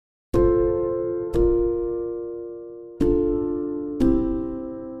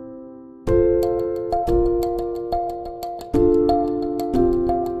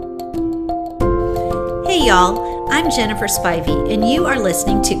I'm Jennifer Spivey, and you are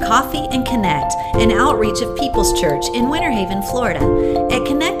listening to Coffee and Connect, an outreach of People's Church in Winter Haven, Florida. At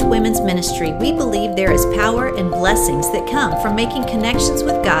Connect Women's Ministry, we believe there is power and blessings that come from making connections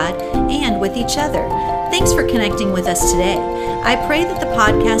with God and with each other. Thanks for connecting with us today. I pray that the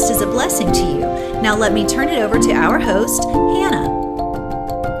podcast is a blessing to you. Now let me turn it over to our host, Hannah.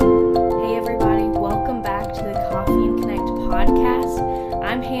 Hey everybody, welcome back to the Coffee and Connect podcast.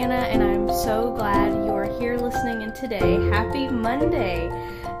 I'm Hannah, and I'm so glad you are here listening in today. Happy Monday.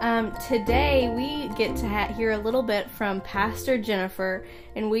 Today we get to hear a little bit from Pastor Jennifer,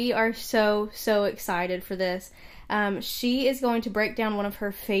 and we are so excited for this. She is going to break down one of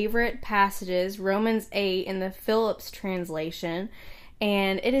her favorite passages, Romans 8 in the Phillips translation,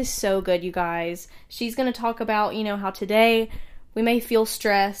 and it is so good, you guys. She's going to talk about, how today we may feel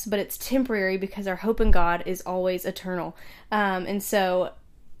stress, but it's temporary because our hope in God is always eternal. And so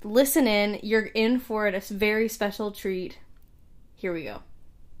listen in. You're in for it. A very special treat. Here we go.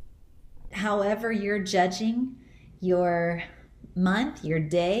 However you're judging your month, your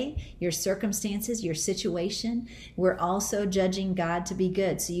day, your circumstances, your situation, we're also judging God to be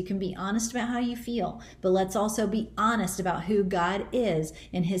good. So you can be honest about how you feel, but let's also be honest about who God is,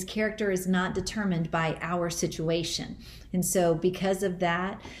 and his character is not determined by our situation. And so because of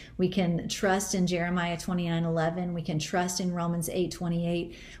that, we can trust in Jeremiah 29:11. We can trust in Romans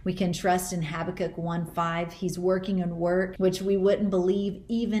 8:28. We can trust in Habakkuk 1:5. He's working on work which we wouldn't believe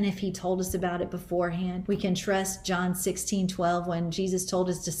even if he told us about it beforehand. We can trust John 16:12 when Jesus told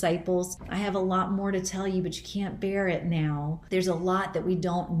his disciples, I have a lot more to tell you, but you can't bear it now. There's a lot that we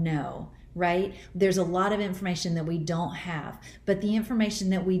don't know. Right? There's a lot of information that we don't have, but the information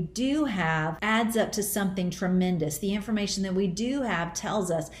that we do have adds up to something tremendous. The information that we do have tells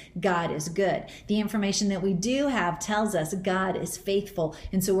us God is good. The information that we do have tells us God is faithful.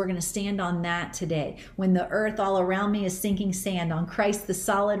 And so we're going to stand on that today. When the earth all around me is sinking sand, on Christ the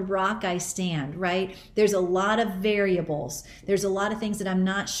solid rock I stand, right? There's a lot of variables. There's a lot of things that I'm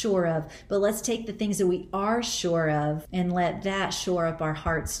not sure of, but let's take the things that we are sure of and let that shore up our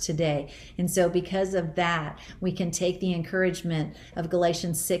hearts today. And so because of that, we can take the encouragement of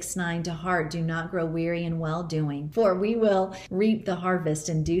Galatians 6:9 to heart. Do not grow weary in well-doing, for we will reap the harvest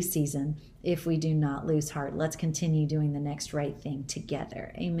in due season if we do not lose heart. Let's continue doing the next right thing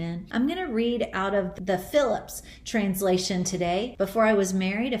together. Amen. I'm going to read out of the Phillips translation today. Before I was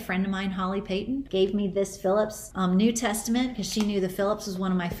married, a friend of mine, Holly Payton, gave me this Phillips New Testament because she knew the Phillips was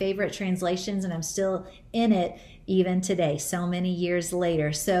one of my favorite translations, and I'm still in it even today, so many years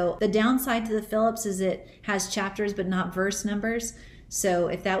later. So the downside to the Phillips is it has chapters but not verse numbers. So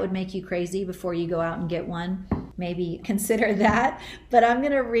if that would make you crazy before you go out and get one, maybe consider that. But I'm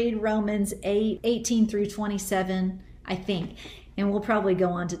going to read Romans 8:18 through 27, I think. And we'll probably go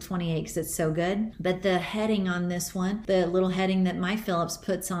on to 28 because it's so good. But the heading on this one, the little heading that my Phillips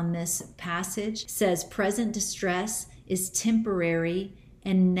puts on this passage says, present distress is temporary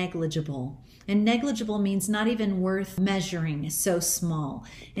and negligible. And negligible means not even worth measuring, so small.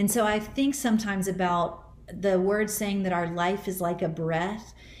 And so I think sometimes about the word saying that our life is like a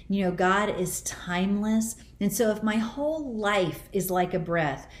breath. God is timeless. And so if my whole life is like a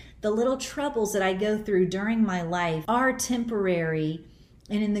breath, the little troubles that I go through during my life are temporary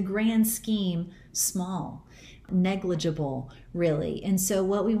and in the grand scheme, small, negligible, really. And so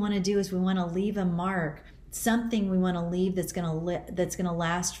what we want to do is we want to leave a mark, something we want to leave that's going to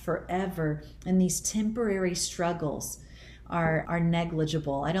last forever. And these temporary struggles are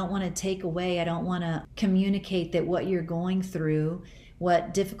negligible. I don't want to take away, I don't want to communicate that what you're going through,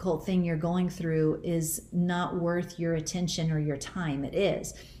 what difficult thing you're going through is not worth your attention or your time. It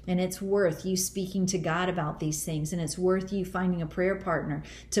is. And it's worth you speaking to God about these things. And it's worth you finding a prayer partner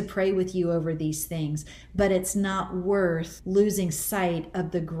to pray with you over these things. But it's not worth losing sight of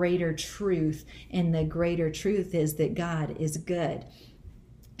the greater truth. And the greater truth is that God is good.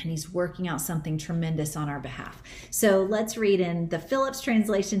 And he's working out something tremendous on our behalf. So let's read in the Phillips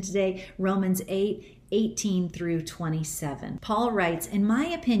translation today, Romans 8:18 through 27. Paul writes, in my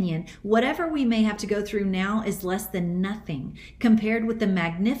opinion, whatever we may have to go through now is less than nothing compared with the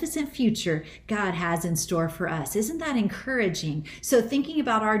magnificent future God has in store for us. Isn't that encouraging? So thinking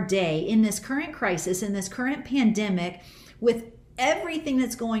about our day in this current crisis, in this current pandemic, with everything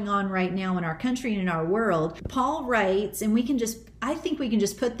that's going on right now in our country and in our world, Paul writes, and we can just I think we can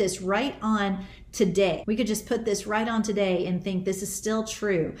just put this right on today. We could just put this right on today and think this is still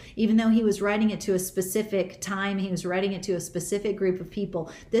true. Even though he was writing it to a specific time, he was writing it to a specific group of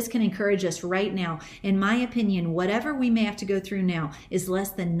people, this can encourage us right now. In my opinion, whatever we may have to go through now is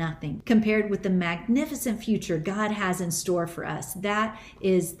less than nothing compared with the magnificent future God has in store for us. That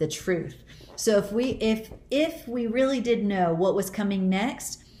is the truth. So if we really did know what was coming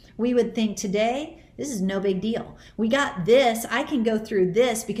next, we would think today, this is no big deal. We got this. I can go through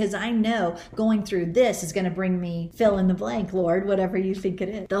this because I know going through this is going to bring me fill in the blank, Lord, whatever you think it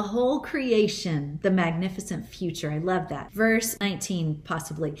is. The whole creation, the magnificent future. I love that. Verse 19,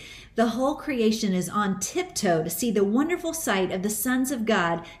 possibly. The whole creation is on tiptoe to see the wonderful sight of the sons of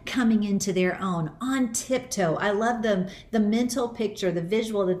God coming into their own. On tiptoe. I love the mental picture, the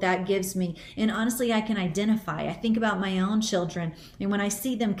visual that gives me. And honestly, I can identify. I think about my own children. And when I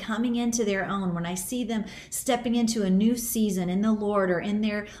see them coming into their own, when I see them stepping into a new season in the Lord or in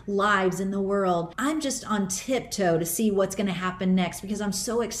their lives in the world, I'm just on tiptoe to see what's going to happen next because I'm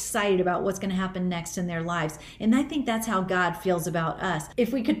so excited about what's going to happen next in their lives. And I think that's how God feels about us.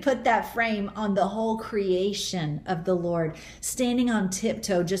 If we could put that frame on the whole creation of the Lord, standing on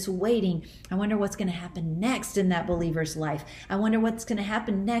tiptoe, just waiting. I wonder what's going to happen next in that believer's life. I wonder what's going to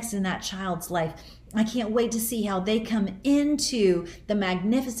happen next in that child's life. I can't wait to see how they come into the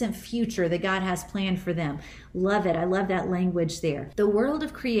magnificent future that God has planned for them. Love it. I love that language there. The world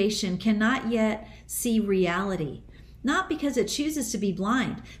of creation cannot yet see reality, not because it chooses to be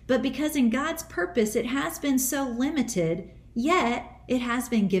blind, but because in God's purpose it has been so limited, yet it has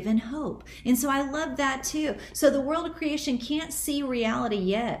been given hope. And so I love that too. So the world of creation can't see reality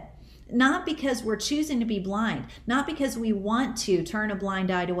yet. Not because we're choosing to be blind, not because we want to turn a blind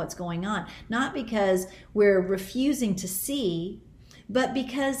eye to what's going on, not because we're refusing to see, but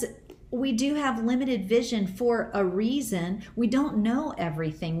because we do have limited vision for a reason. We don't know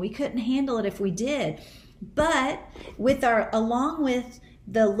everything. We couldn't handle it if we did. But along with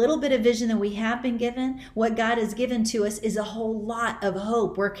the little bit of vision that we have been given, what God has given to us is a whole lot of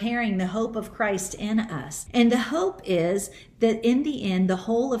hope. We're carrying the hope of Christ in us. And the hope is that in the end, the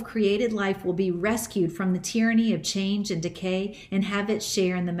whole of created life will be rescued from the tyranny of change and decay and have its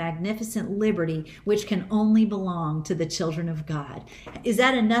share in the magnificent liberty which can only belong to the children of God. Is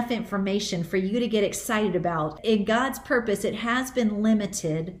that enough information for you to get excited about? In God's purpose, it has been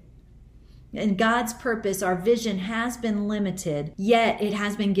limited. In God's purpose, our vision has been limited, yet it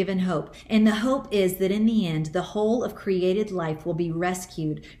has been given hope. And the hope is that in the end, the whole of created life will be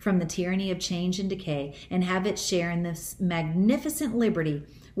rescued from the tyranny of change and decay and have its share in this magnificent liberty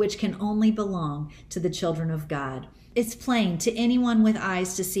which can only belong to the children of God. It's plain to anyone with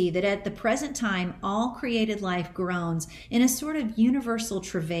eyes to see that at the present time, all created life groans in a sort of universal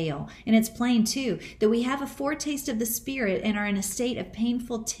travail. And it's plain, too, that we have a foretaste of the Spirit and are in a state of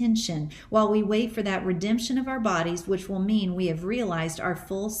painful tension while we wait for that redemption of our bodies, which will mean we have realized our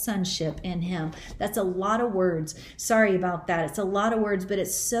full sonship in Him. That's a lot of words. Sorry about that. It's a lot of words, but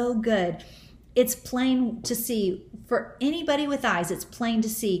it's so good. It's plain to see, for anybody with eyes, it's plain to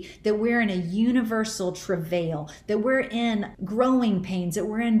see that we're in a universal travail, that we're in growing pains, that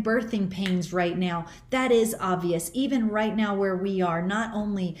we're in birthing pains right now. That is obvious, even right now where we are, not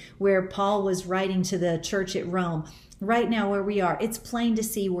only where Paul was writing to the church at Rome, right now where we are, it's plain to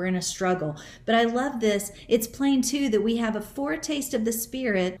see we're in a struggle. But I love this. It's plain too that we have a foretaste of the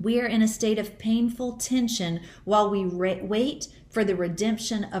Spirit. We are in a state of painful tension while we wait for the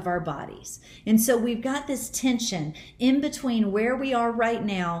redemption of our bodies. And so we've got this tension in between where we are right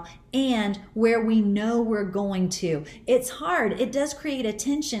now and where we know we're going to. It's hard. It does create a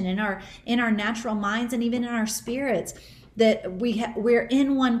tension in our natural minds and even in our spirits, that we're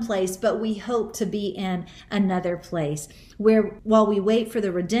in one place, but we hope to be in another place, where while we wait for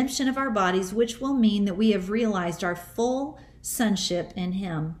the redemption of our bodies, which will mean that we have realized our full sonship in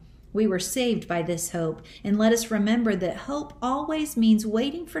Him. We were saved by this hope. And let us remember that hope always means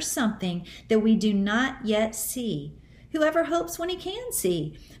waiting for something that we do not yet see. Whoever hopes when he can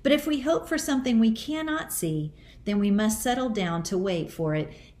see. But if we hope for something we cannot see, then we must settle down to wait for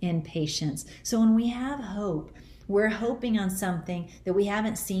it in patience. So when we have hope, we're hoping on something that we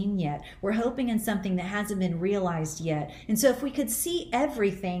haven't seen yet. We're hoping on something that hasn't been realized yet. And so if we could see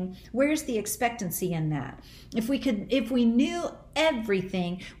everything, where's the expectancy in that? If we knew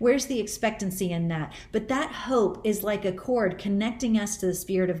everything. Where's the expectancy in that? But that hope is like a cord connecting us to the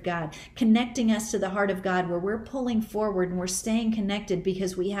Spirit of God, connecting us to the heart of God, where we're pulling forward and we're staying connected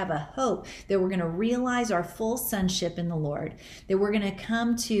because we have a hope that we're going to realize our full sonship in the Lord, that we're going to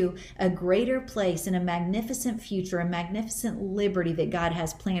come to a greater place in a magnificent future, a magnificent liberty that God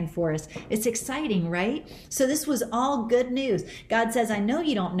has planned for us. It's exciting, right? So this was all good news. God says, I know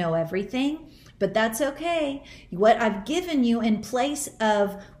you don't know everything, but that's okay. What I've given you in place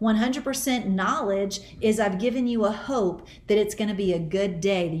of 100% knowledge is I've given you a hope that it's going to be a good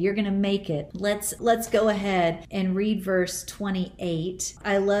day, that you're going to make it. Let's go ahead and read verse 28.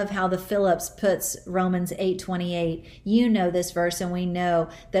 I love how the Phillips puts Romans 8:28. You know this verse, and we know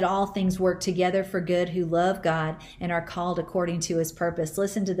that all things work together for good who love God and are called according to his purpose.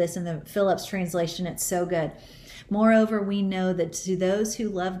 Listen to this in the Phillips translation. It's so good. Moreover, we know that to those who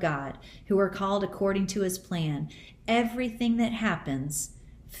love God, who are called according to his plan, everything that happens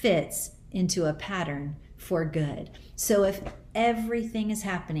fits into a pattern for good. So if everything is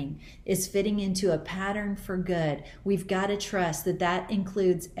happening is fitting into a pattern for good, we've got to trust that that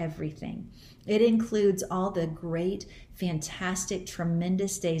includes everything. It includes all the great, fantastic,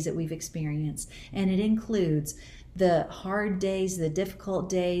 tremendous days that we've experienced. And it includes the hard days, the difficult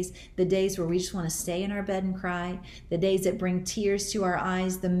days, the days where we just want to stay in our bed and cry, the days that bring tears to our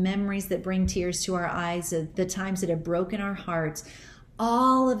eyes, the memories that bring tears to our eyes, the times that have broken our hearts.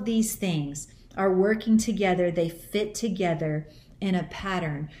 All of these things are working together. They fit together in a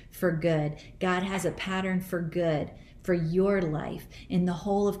pattern for good. God has a pattern for good for your life, and the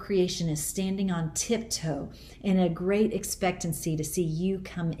whole of creation is standing on tiptoe in a great expectancy to see you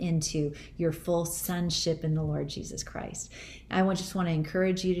come into your full sonship in the Lord Jesus Christ. I just want to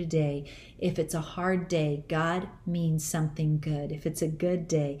encourage you today, if it's a hard day, God means something good. If it's a good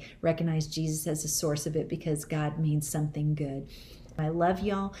day, recognize Jesus as the source of it, because God means something good. I love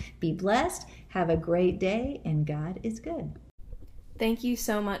y'all. Be blessed. Have a great day, and God is good. Thank you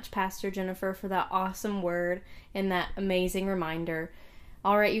so much, Pastor Jennifer, for that awesome word and that amazing reminder.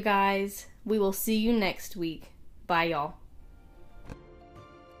 All right, you guys, we will see you next week. Bye, y'all.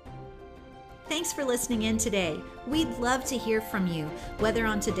 Thanks for listening in today. We'd love to hear from you, whether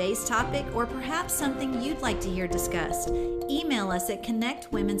on today's topic or perhaps something you'd like to hear discussed. Email us at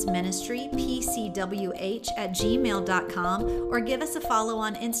connectwomensministrypcwh@gmail.com or give us a follow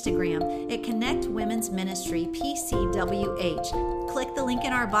on Instagram at Connect Women's Ministry PCWH. Click the link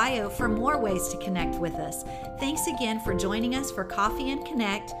in our bio for more ways to connect with us. Thanks again for joining us for Coffee and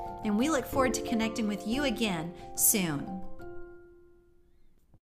Connect, and we look forward to connecting with you again soon.